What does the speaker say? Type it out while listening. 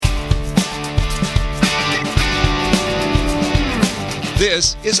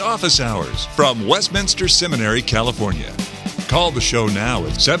This is Office Hours from Westminster Seminary, California. Call the show now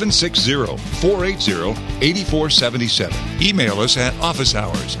at 760-480-8477. Email us at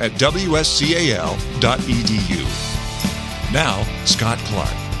officehours@wscal.edu. Now, Scott Clark.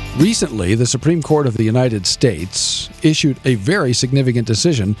 Recently, the Supreme Court of the United States issued a very significant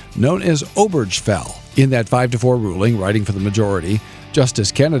decision known as Obergefell. In that 5-4 ruling, writing for the majority,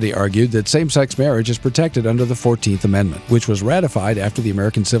 Justice Kennedy argued that same-sex marriage is protected under the 14th Amendment, which was ratified after the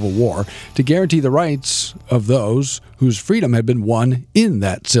American Civil War to guarantee the rights of those whose freedom had been won in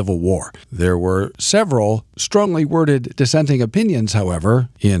that Civil War. There were several strongly worded dissenting opinions, however,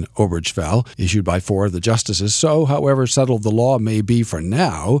 in Obergefell, issued by 4 of the justices. So, however settled the law may be for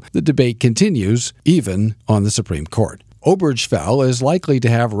now, the debate continues even on the Supreme Court. Obergefell is likely to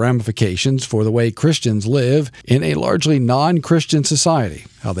have ramifications for the way Christians live in a largely non-Christian society,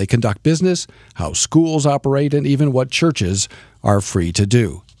 how they conduct business, how schools operate, and even what churches are free to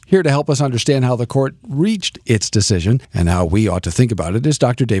do. Here to help us understand how the court reached its decision and how we ought to think about it is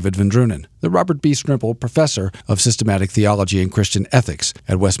Dr. David Van Drunen, the Robert B. Strimple Professor of Systematic Theology and Christian Ethics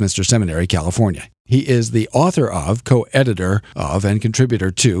at Westminster Seminary, California. He is the author of, co-editor of, and contributor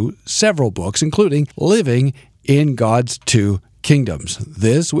to several books, including Living in God's Two Kingdoms.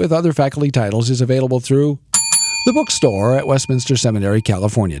 This, with other faculty titles, is available through the bookstore at Westminster Seminary,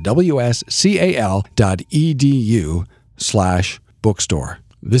 California, wscal.edu/bookstore.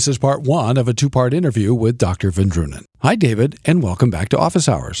 This is part 1 of a 2-part interview with Dr. Van Drunen. Hi, David, and welcome back to Office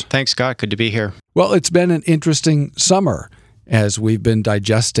Hours. Thanks, Scott. Good to be here. Well, it's been an interesting summer as we've been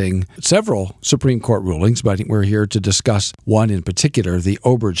digesting several Supreme Court rulings, but we're here to discuss one in particular, the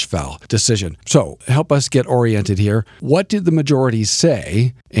Obergefell decision. So help us get oriented here. What did the majority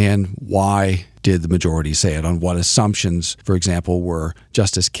say, and why did the majority say it? On what assumptions, for example, were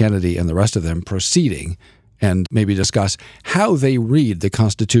Justice Kennedy and the rest of them proceeding? And maybe discuss how they read the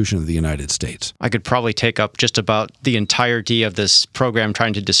Constitution of the United States. I could probably take up just about the entirety of this program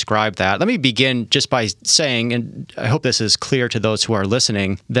trying to describe that. Let me begin just by saying, and I hope this is clear to those who are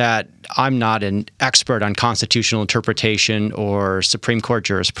listening, that I'm not an expert on constitutional interpretation or Supreme Court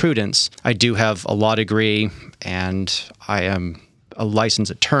jurisprudence. I do have a law degree, and I am a licensed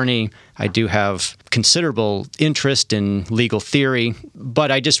attorney. I do have considerable interest in legal theory,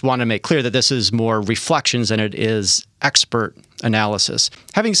 but I just want to make clear that this is more reflections than it is expert analysis.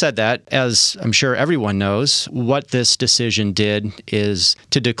 Having said that, as I'm sure everyone knows, what this decision did is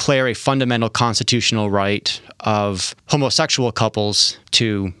to declare a fundamental constitutional right of homosexual couples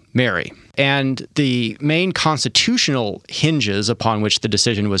to marry. And the main constitutional hinges upon which the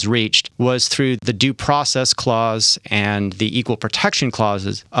decision was reached was through the Due Process Clause and the Equal Protection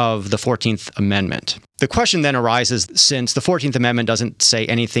Clauses of the 14th Amendment. The question then arises, since the 14th Amendment doesn't say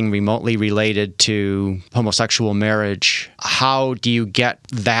anything remotely related to homosexual marriage, how do you get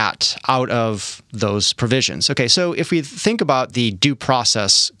that out of those provisions? Okay, so if we think about the Due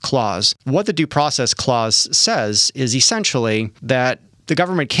Process Clause, what the Due Process Clause says is essentially that the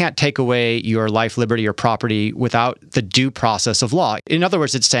government can't take away your life, liberty, or property without the due process of law. In other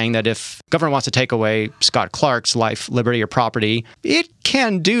words, it's saying that if government wants to take away Scott Clark's life, liberty, or property, it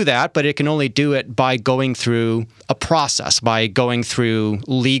can do that, but it can only do it by going through a process, by going through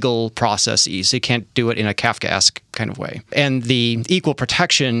legal processes. It can't do it in a Kafkaesque kind of way. And the equal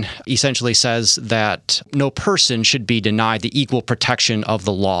protection essentially says that no person should be denied the equal protection of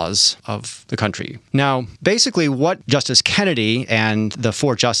the laws of the country. Now, basically what Justice Kennedy and the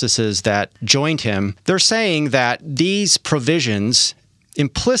 4 justices that joined him, they're saying that these provisions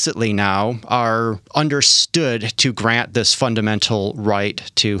implicitly now are understood to grant this fundamental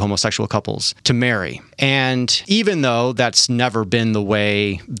right to homosexual couples to marry. And even though that's never been the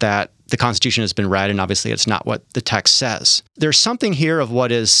way that the Constitution has been read, and obviously it's not what the text says. There's something here of what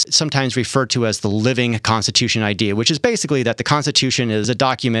is sometimes referred to as the living Constitution idea, which is basically that the Constitution is a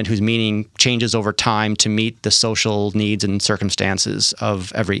document whose meaning changes over time to meet the social needs and circumstances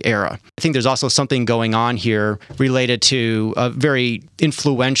of every era. I think there's also something going on here related to a very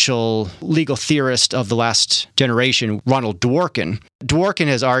influential legal theorist of the last generation, Ronald Dworkin. Dworkin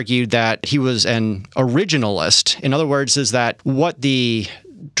has argued that he was an originalist. In other words, is that what the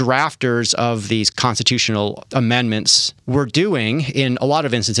drafters of these constitutional amendments were doing in a lot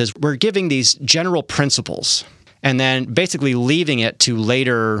of instances were giving these general principles and then basically leaving it to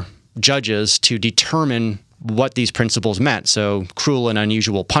later judges to determine what these principles meant. So cruel and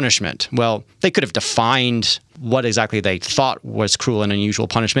unusual punishment. Well, they could have defined what exactly they thought was cruel and unusual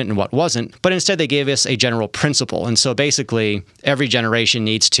punishment and what wasn't, but instead they gave us a general principle. And so basically every generation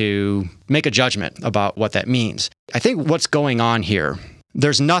needs to make a judgment about what that means. I think what's going on here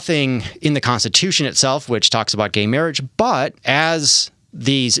There's nothing in the Constitution itself which talks about gay marriage, but as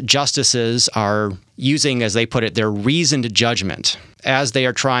these justices are using, as they put it, their reasoned judgment, as they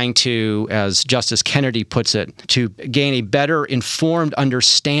are trying to, as Justice Kennedy puts it, to gain a better informed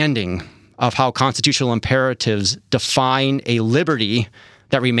understanding of how constitutional imperatives define a liberty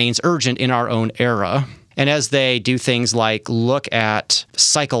that remains urgent in our own era. And as they do things like look at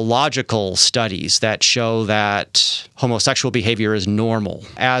psychological studies that show that homosexual behavior is normal,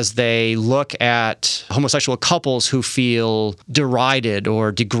 as they look at homosexual couples who feel derided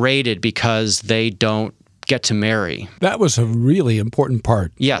or degraded because they don't get to marry. That was a really important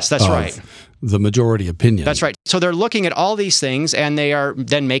part. Yes, that's right. The majority opinion. That's right. So they're looking at all these things, and they are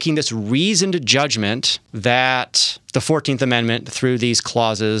then making this reasoned judgment that the 14th Amendment, through these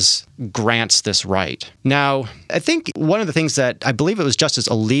clauses, grants this right. Now, I think one of the things that I believe it was Justice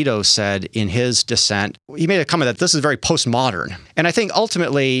Alito said in his dissent, he made a comment that this is very postmodern. And I think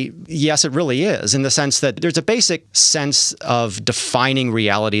ultimately, yes, it really is, in the sense that there's a basic sense of defining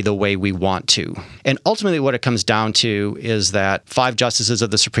reality the way we want to. And ultimately what it comes down to is that 5 justices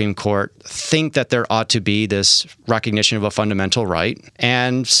of the Supreme Court think that there ought to be this recognition of a fundamental right.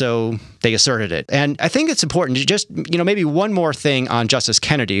 And so they asserted it. And I think it's important to just, maybe one more thing on Justice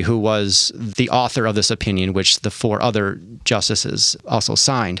Kennedy, who was the author of this opinion, which the 4 other justices also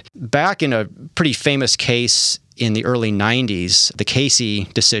signed. Back in a pretty famous case in the early 90s, the Casey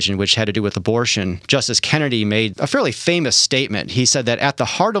decision, which had to do with abortion, Justice Kennedy made a fairly famous statement. He said that at the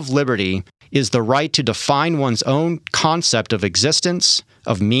heart of liberty is the right to define one's own concept of existence,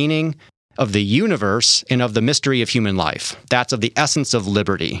 of meaning, of the universe, and of the mystery of human life. That's of the essence of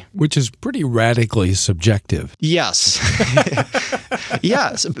liberty. Which is pretty radically subjective. Yes.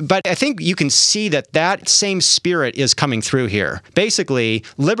 Yes. But I think you can see that same spirit is coming through here. Basically,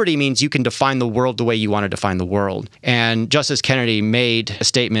 liberty means you can define the world the way you want to define the world. And Justice Kennedy made a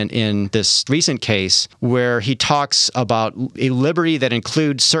statement in this recent case where he talks about a liberty that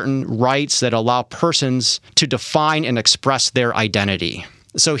includes certain rights that allow persons to define and express their identity.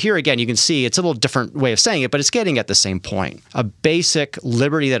 So here again, you can see it's a little different way of saying it, but it's getting at the same point. A basic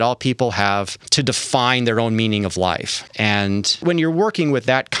liberty that all people have to define their own meaning of life. And when you're working with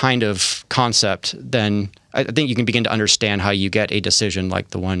that kind of concept, then I think you can begin to understand how you get a decision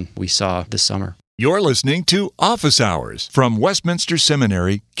like the one we saw this summer. You're listening to Office Hours from Westminster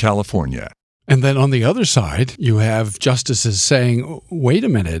Seminary, California. And then on the other side, you have justices saying, wait a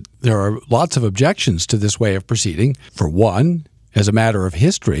minute, there are lots of objections to this way of proceeding. For one, as a matter of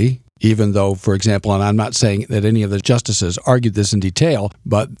history, even though, for example, and I'm not saying that any of the justices argued this in detail,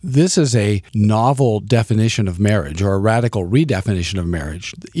 but this is a novel definition of marriage or a radical redefinition of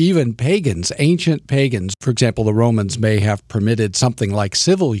marriage. Even pagans, ancient pagans, for example, the Romans may have permitted something like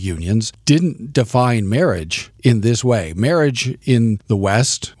civil unions, didn't define marriage in this way. Marriage in the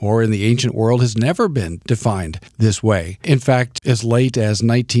West or in the ancient world has never been defined this way. In fact, as late as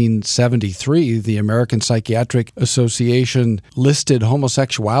 1973, the American Psychiatric Association listed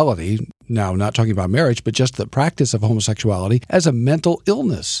homosexuality, now not talking about marriage, but just the practice of homosexuality, as a mental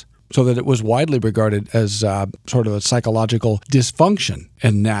illness, so that it was widely regarded as sort of a psychological dysfunction.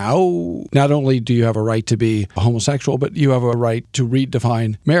 And now, not only do you have a right to be homosexual, but you have a right to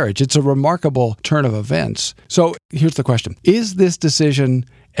redefine marriage. It's a remarkable turn of events. So here's the question. Is this decision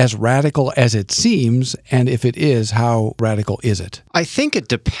as radical as it seems? And if it is, how radical is it? I think it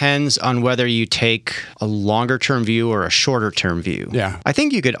depends on whether you take a longer-term view or a shorter-term view. Yeah. I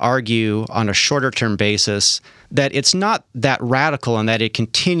think you could argue on a shorter-term basis that it's not that radical and that it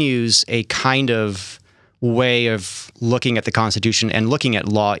continues a kind of way of looking at the Constitution and looking at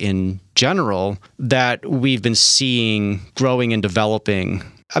law in general that we've been seeing growing and developing.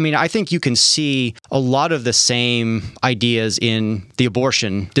 I mean, I think you can see a lot of the same ideas in the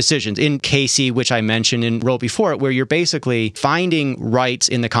abortion decisions, in Casey, which I mentioned, in Roe before it, where you're basically finding rights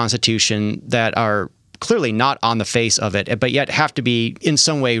in the Constitution that are clearly not on the face of it, but yet have to be in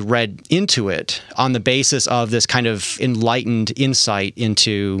some way read into it on the basis of this kind of enlightened insight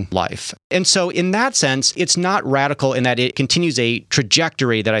into life. And so in that sense, it's not radical in that it continues a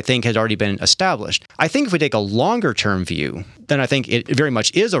trajectory that I think has already been established. I think if we take a longer-term view, then I think it very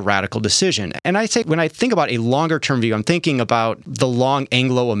much is a radical decision. And I say when I think about a longer-term view, I'm thinking about the long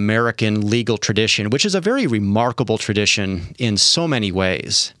Anglo-American legal tradition, which is a very remarkable tradition in so many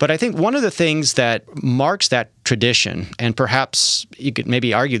ways. But I think one of the things that marks that tradition, and perhaps you could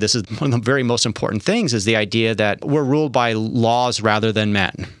maybe argue this is one of the very most important things, is the idea that we're ruled by laws rather than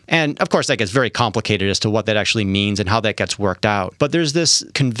men. And of course, that gets very complicated as to what that actually means and how that gets worked out. But there's this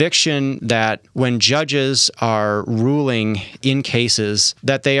conviction that when judges are ruling in cases,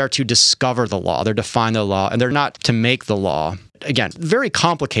 that they are to discover the law, they're to find the law, and they're not to make the law. again, very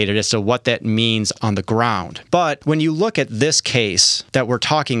complicated as to what that means on the ground. But when you look at this case that we're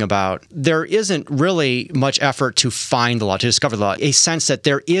talking about, there isn't really much effort to find the law, to discover the law, a sense that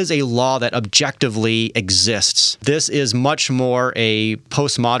there is a law that objectively exists. This is much more a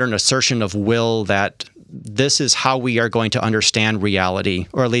postmodern assertion of will that this is how we are going to understand reality,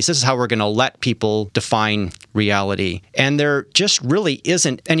 or at least this is how we're going to let people define reality. And there just really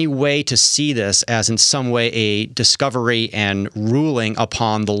isn't any way to see this as in some way a discovery and ruling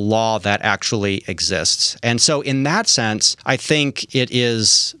upon the law that actually exists. And so in that sense, I think it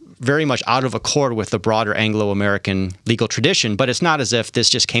is very much out of accord with the broader Anglo-American legal tradition, but it's not as if this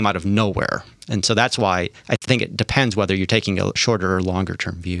just came out of nowhere. And so that's why I think it depends whether you're taking a shorter or longer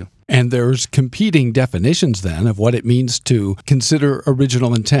term view. And there's competing definitions then of what it means to consider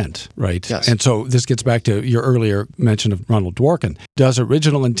original intent, right? Yes. And so this gets back to your earlier mention of Ronald Dworkin. Does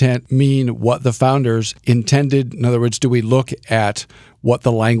original intent mean what the founders intended? In other words, do we look at what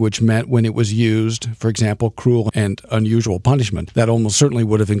the language meant when it was used, for example, cruel and unusual punishment? That almost certainly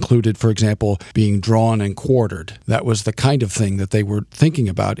would have included, for example, being drawn and quartered. That was the kind of thing that they were thinking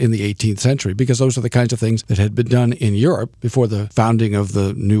about in the 18th century, because those are the kinds of things that had been done in Europe before the founding of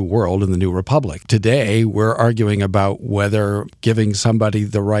the New World and the New Republic. Today, we're arguing about whether giving somebody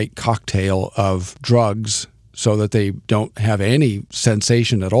the right cocktail of drugs so that they don't have any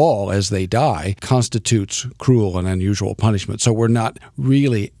sensation at all as they die constitutes cruel and unusual punishment. So we're not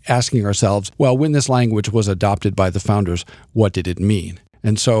really asking ourselves, well, when this language was adopted by the founders, what did it mean?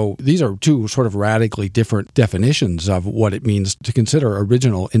 And so these are two sort of radically different definitions of what it means to consider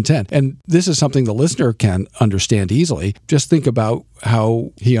original intent. And this is something the listener can understand easily. Just think about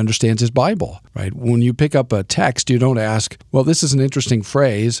how he understands his Bible, right? When you pick up a text, you don't ask, well, this is an interesting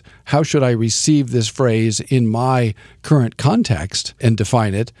phrase. How should I receive this phrase in my current context and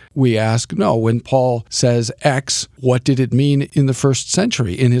define it? We ask, no, when Paul says X, what did it mean in the first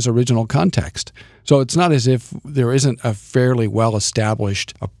century in his original context? So it's not as if there isn't a fairly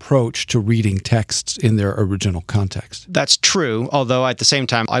well-established approach to reading texts in their original context. That's true, although at the same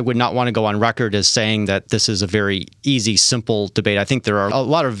time, I would not want to go on record as saying that this is a very easy, simple debate. I think there are a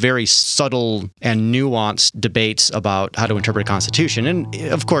lot of very subtle and nuanced debates about how to interpret a constitution. And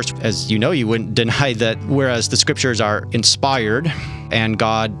of course, as you know, you wouldn't deny that whereas the scriptures are inspired and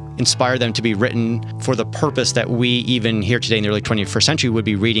God inspired them to be written for the purpose that we, even here today in the early 21st century, would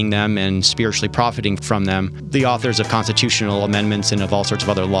be reading them and spiritually profiting from them. The authors of constitutional amendments and of all sorts of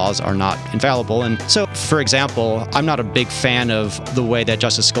other laws are not infallible. And so, for example, I'm not a big fan of the way that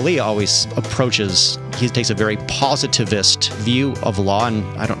Justice Scalia always approaches. He takes a very positivist view of law, and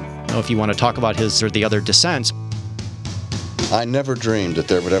I don't know if you want to talk about his or the other dissents. I never dreamed that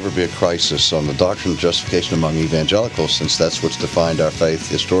there would ever be a crisis on the doctrine of justification among evangelicals, since that's what's defined our faith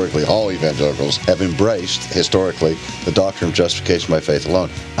historically. All evangelicals have embraced, historically, the doctrine of justification by faith alone,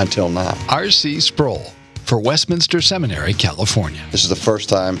 until now. R.C. Sproul for Westminster Seminary, California. This is the first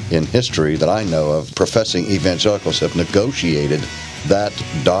time in history that I know of professing evangelicals have negotiated that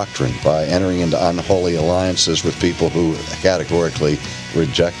doctrine by entering into unholy alliances with people who categorically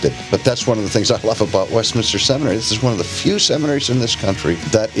reject it. But that's one of the things I love about Westminster Seminary. This is one of the few seminaries in this country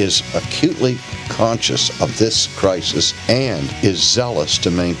that is acutely conscious of this crisis and is zealous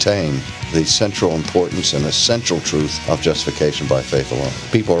to maintain the central importance and essential truth of justification by faith alone.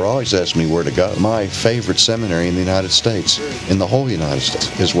 People are always asking me where to go. My favorite seminary in the United States, in the whole United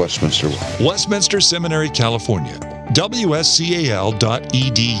States, is Westminster. Westminster Seminary, California. WSCAL.edu.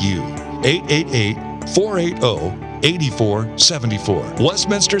 888-480-8474.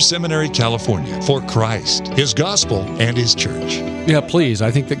 Westminster Seminary, California. For Christ, His gospel, and His church. Yeah, please.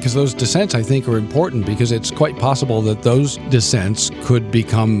 I think that because those dissents, I think, are important because it's quite possible that those dissents could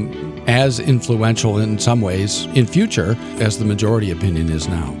become as influential in some ways in future as the majority opinion is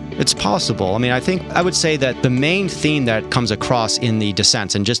now. It's possible. I mean, I would say that the main theme that comes across in the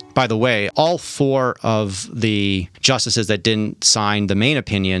dissents, and just by the way, all four of the justices that didn't sign the main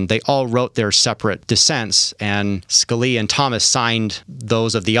opinion, they all wrote their separate dissents, and Scalia and Thomas signed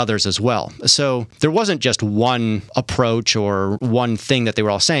those of the others as well. So there wasn't just one approach or one thing that they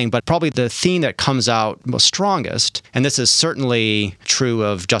were all saying, but probably the theme that comes out most strongest, and this is certainly true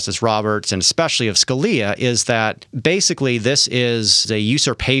of Justice Roberts and especially of Scalia, is that basically this is a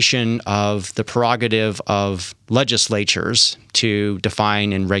usurpation of the prerogative of legislatures to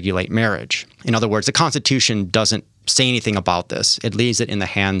define and regulate marriage. In other words, the Constitution doesn't say anything about this. It leaves it in the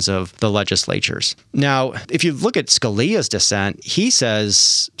hands of the legislatures. Now, if you look at Scalia's dissent, he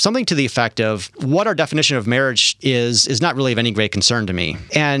says something to the effect of, what our definition of marriage is not really of any great concern to me.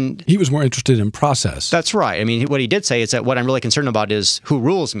 And he was more interested in process. That's right. I mean, what he did say is that what I'm really concerned about is who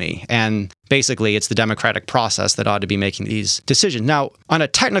rules me. And basically it's the democratic process that ought to be making these decisions. Now, on a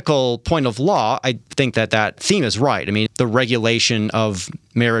technical point of law, I think that theme is right. I mean, the regulation of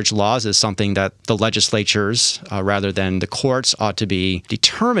marriage laws is something that the legislatures, rather than the courts, ought to be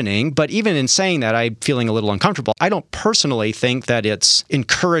determining. But even in saying that, I'm feeling a little uncomfortable. I don't personally think that it's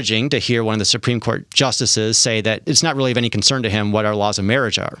encouraging to hear one of the Supreme Court justices say that it's not really of any concern to him what our laws of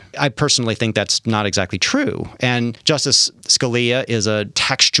marriage are. I personally think that's not exactly true. And Justice Scalia is a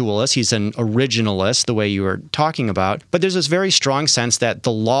textualist. He's an originalist, the way you were talking about. But there's this very strong sense that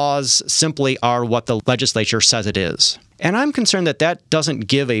the laws simply are what the legislature says it is. And I'm concerned that that doesn't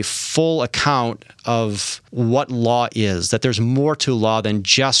give a full account of what law is, that there's more to law than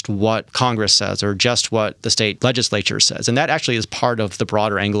just what Congress says or just what the state legislature says. And that actually is part of the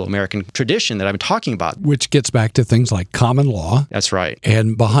broader Anglo-American tradition that I'm talking about. Which gets back to things like common law. That's right.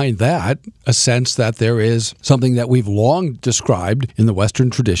 And behind that, a sense that there is something that we've long described in the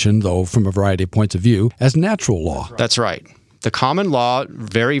Western tradition, though from a variety of points of view, as natural law. That's right. The common law,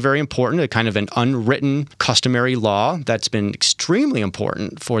 very, very important, a kind of an unwritten customary law that's been extremely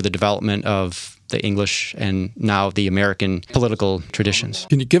important for the development of the English and now the American political traditions.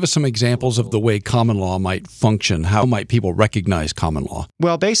 Can you give us some examples of the way common law might function? How might people recognize common law?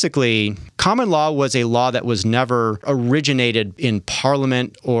 Well, basically, common law was a law that was never originated in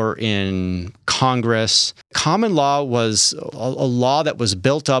Parliament or in Congress. Common law was a law that was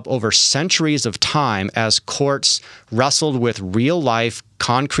built up over centuries of time as courts wrestled with real-life,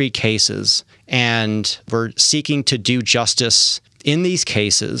 concrete cases and were seeking to do justice in these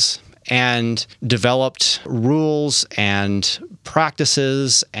cases, and developed rules and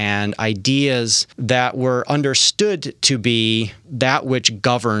practices and ideas that were understood to be that which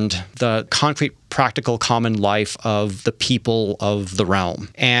governed the concrete, practical common life of the people of the realm.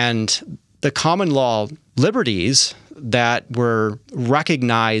 And the common law liberties that were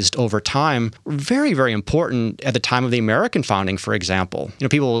recognized over time were very, very important at the time of the American founding, for example. You know,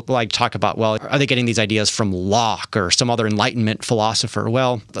 people like to talk about, well, are they getting these ideas from Locke or some other Enlightenment philosopher?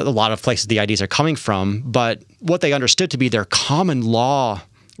 Well, a lot of places the ideas are coming from, but what they understood to be their common law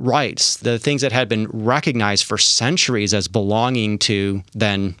rights, the things that had been recognized for centuries as belonging to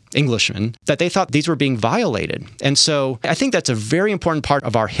then Englishmen, that they thought these were being violated. And so I think that's a very important part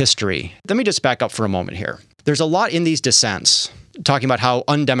of our history. Let me just back up for a moment here. There's a lot in these dissents talking about how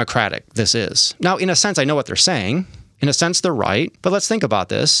undemocratic this is. Now, in a sense, I know what they're saying. In a sense, they're right. But let's think about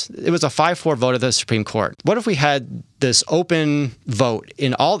this. It was a 5-4 vote of the Supreme Court. What if we had this open vote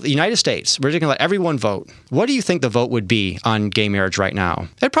in all the United States? We're just going to let everyone vote. What do you think the vote would be on gay marriage right now?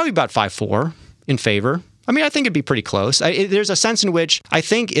 It'd probably be about 5-4 in favor. I mean, I think it'd be pretty close. There's a sense in which I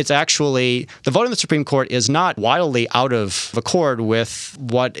think it's actually, the vote in the Supreme Court is not wildly out of accord with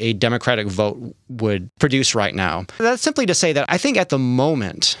what a Democratic vote would produce right now. That's simply to say that I think at the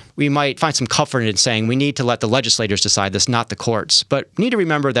moment, we might find some comfort in saying we need to let the legislators decide this, not the courts. But we need to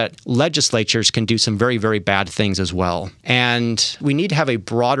remember that legislatures can do some very, very bad things as well. And we need to have a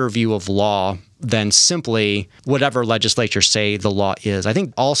broader view of law than simply whatever legislatures say the law is. I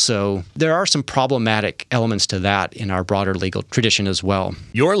think also there are some problematic elements to that in our broader legal tradition as well.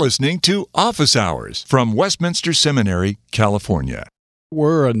 You're listening to Office Hours from Westminster Seminary, California.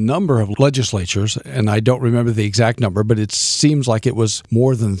 Were a number of legislatures, and I don't remember the exact number, but it seems like it was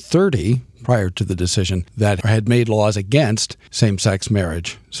more than 30 prior to the decision that had made laws against same-sex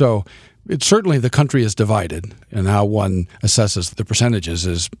marriage. So it's certainly the country is divided, and how one assesses the percentages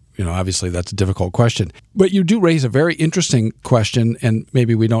is, obviously that's a difficult question. But you do raise a very interesting question, and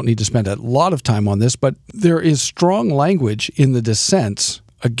maybe we don't need to spend a lot of time on this, but there is strong language in the dissents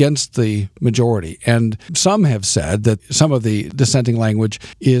against the majority. And some have said that some of the dissenting language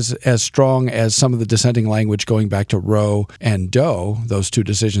is as strong as some of the dissenting language going back to Roe and Doe, those two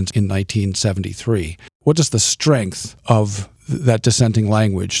decisions in 1973. What does the strength of that dissenting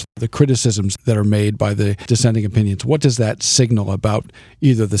language, the criticisms that are made by the dissenting opinions, what does that signal about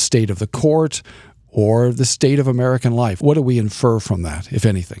either the state of the court or the state of American life? What do we infer from that, if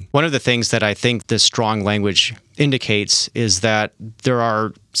anything? One of the things that I think this strong language indicates is that there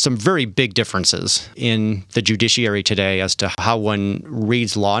are some very big differences in the judiciary today as to how one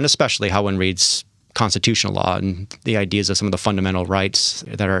reads law, and especially how one reads constitutional law and the ideas of some of the fundamental rights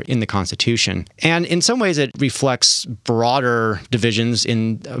that are in the Constitution. And in some ways, it reflects broader divisions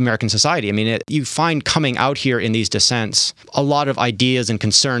in American society. I mean, you find coming out here in these dissents a lot of ideas and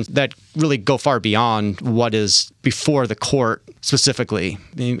concerns that really go far beyond what is before the court specifically.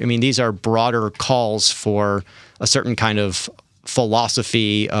 I mean, these are broader calls for a certain kind of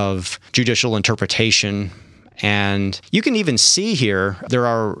philosophy of judicial interpretation And you can even see here, there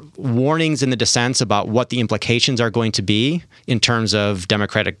are warnings in the dissents about what the implications are going to be in terms of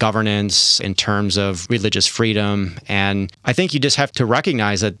democratic governance, in terms of religious freedom. And I think you just have to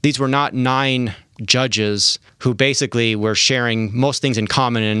recognize that these were not 9 judges who basically were sharing most things in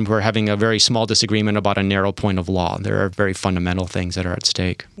common and were having a very small disagreement about a narrow point of law. There are very fundamental things that are at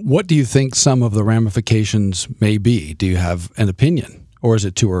stake. What do you think some of the ramifications may be? Do you have an opinion? Or is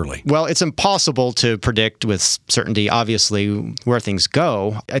it too early? Well, it's impossible to predict with certainty, obviously, where things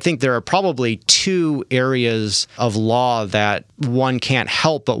go. I think there are probably 2 areas of law that one can't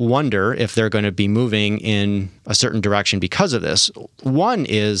help but wonder if they're going to be moving in a certain direction because of this. One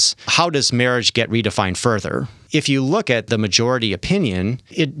is, how does marriage get redefined further? If you look at the majority opinion,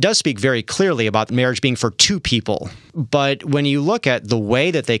 it does speak very clearly about marriage being for 2 people. But when you look at the way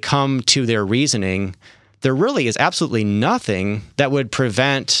that they come to their reasoning, there really is absolutely nothing that would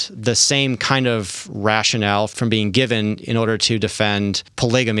prevent the same kind of rationale from being given in order to defend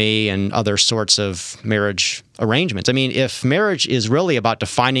polygamy and other sorts of marriage arrangements. I mean, if marriage is really about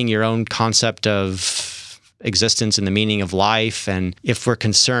defining your own concept of existence and the meaning of life, and if we're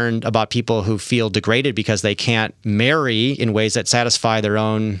concerned about people who feel degraded because they can't marry in ways that satisfy their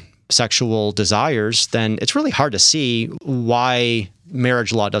own sexual desires, then it's really hard to see why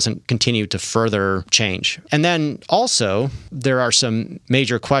marriage law doesn't continue to further change. And then also, there are some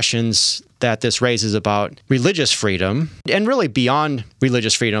major questions that this raises about religious freedom, and really beyond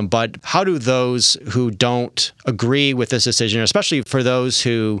religious freedom, but how do those who don't agree with this decision, especially for those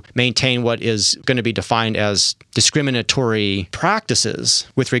who maintain what is going to be defined as discriminatory practices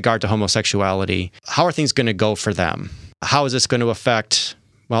with regard to homosexuality, how are things going to go for them? How is this going to affect,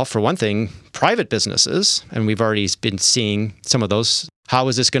 well, for one thing, private businesses, and we've already been seeing some of those. How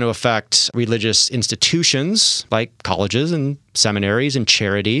is this going to affect religious institutions like colleges and seminaries and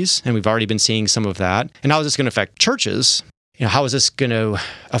charities? And we've already been seeing some of that. And how is this going to affect churches? How is this going to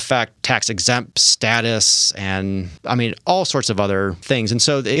affect tax-exempt status and, all sorts of other things? And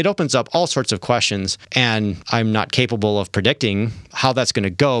so it opens up all sorts of questions, and I'm not capable of predicting how that's going to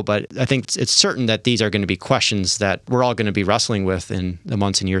go, but I think it's certain that these are going to be questions that we're all going to be wrestling with in the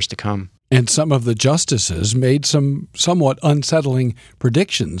months and years to come. And some of the justices made some somewhat unsettling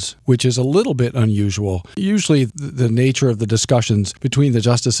predictions, which is a little bit unusual. Usually the nature of the discussions between the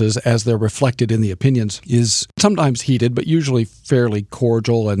justices as they're reflected in the opinions is sometimes heated, but usually fairly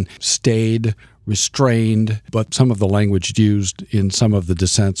cordial and staid, restrained, but some of the language used in some of the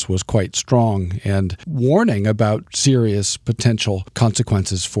dissents was quite strong and warning about serious potential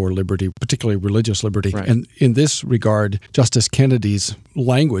consequences for liberty, particularly religious liberty. Right. And in this regard, Justice Kennedy's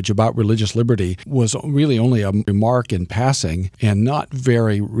language about religious liberty was really only a remark in passing and not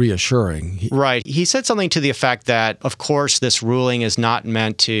very reassuring. Right. He said something to the effect that, of course, this ruling is not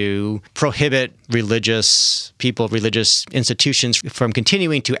meant to prohibit religious people, religious institutions from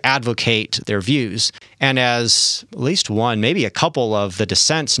continuing to advocate their views. And as at least one, maybe a couple of the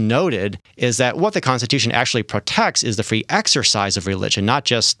dissents noted, is that what the Constitution actually protects is the free exercise of religion, not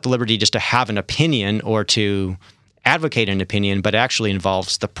just the liberty just to have an opinion or to advocate an opinion, but actually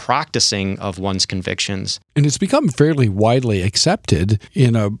involves the practicing of one's convictions. And it's become fairly widely accepted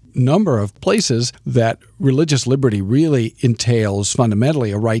in a number of places that religious liberty really entails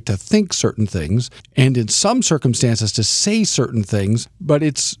fundamentally a right to think certain things, and in some circumstances to say certain things, but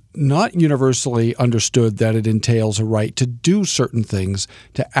it's not universally understood that it entails a right to do certain things,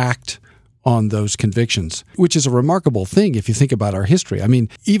 to act on those convictions, which is a remarkable thing if you think about our history.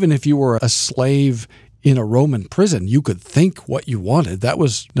 Even if you were a slave in a Roman prison, you could think what you wanted. That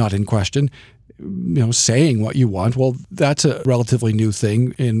was not in question. Saying what you want, well, that's a relatively new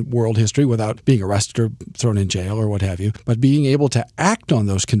thing in world history without being arrested or thrown in jail or what have you. But being able to act on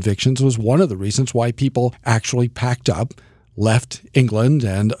those convictions was one of the reasons why people actually packed up, left England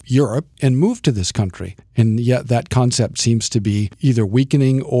and Europe, and moved to this country. And yet that concept seems to be either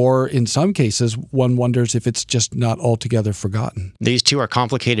weakening or, in some cases, one wonders if it's just not altogether forgotten. These two are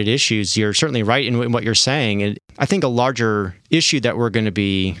complicated issues. You're certainly right in what you're saying. And I think a larger issue that we're going to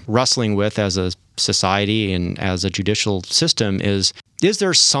be wrestling with as a society and as a judicial system is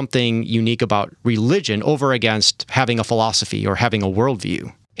there something unique about religion over against having a philosophy or having a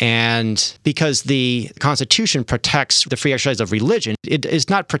worldview? And because the Constitution protects the free exercise of religion, it is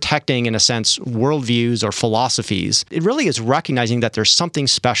not protecting, in a sense, worldviews or philosophies. It really is recognizing that there's something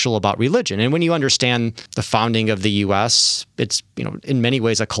special about religion. And when you understand the founding of the U.S., it's, in many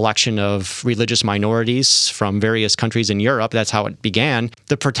ways a collection of religious minorities from various countries in Europe. That's how it began.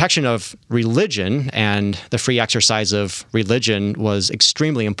 The protection of religion and the free exercise of religion was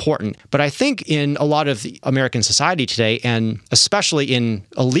extremely important. But I think in a lot of the American society today, and especially in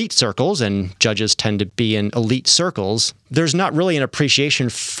elite circles, and judges tend to be in elite circles, there's not really an appreciation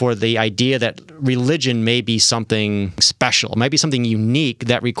for the idea that religion may be something special, might be something unique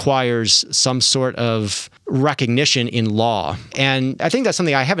that requires some sort of recognition in law. And I think that's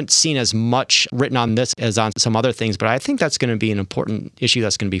something I haven't seen as much written on this as on some other things, but I think that's going to be an important issue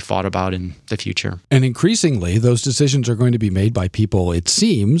that's going to be fought about in the future. And increasingly, those decisions are going to be made by people, it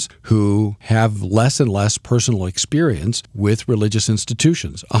seems, who have less and less personal experience with religious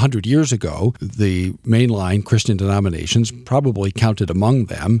institutions. 100 years ago, the mainline Christian denominations probably counted among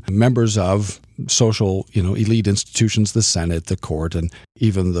them members of social, elite institutions, the Senate, the court, and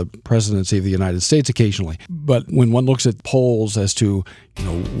even the presidency of the United States occasionally. But when one looks at polls as to,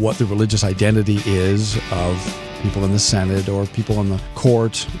 what the religious identity is of people in the Senate or people in the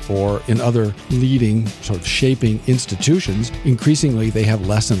court or in other leading sort of shaping institutions, increasingly they have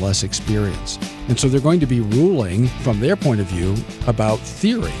less and less experience. And so they're going to be ruling from their point of view about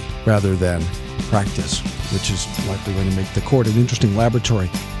theory rather than practice, which is likely going to make the court an interesting laboratory.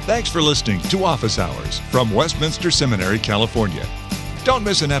 Thanks for listening to Office Hours from Westminster Seminary, California. Don't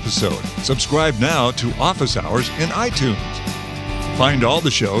miss an episode. Subscribe now to Office Hours in iTunes. Find all the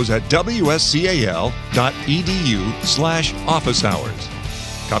shows at wscal.edu/office hours.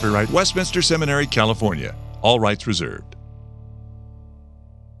 Copyright Westminster Seminary, California. All rights reserved.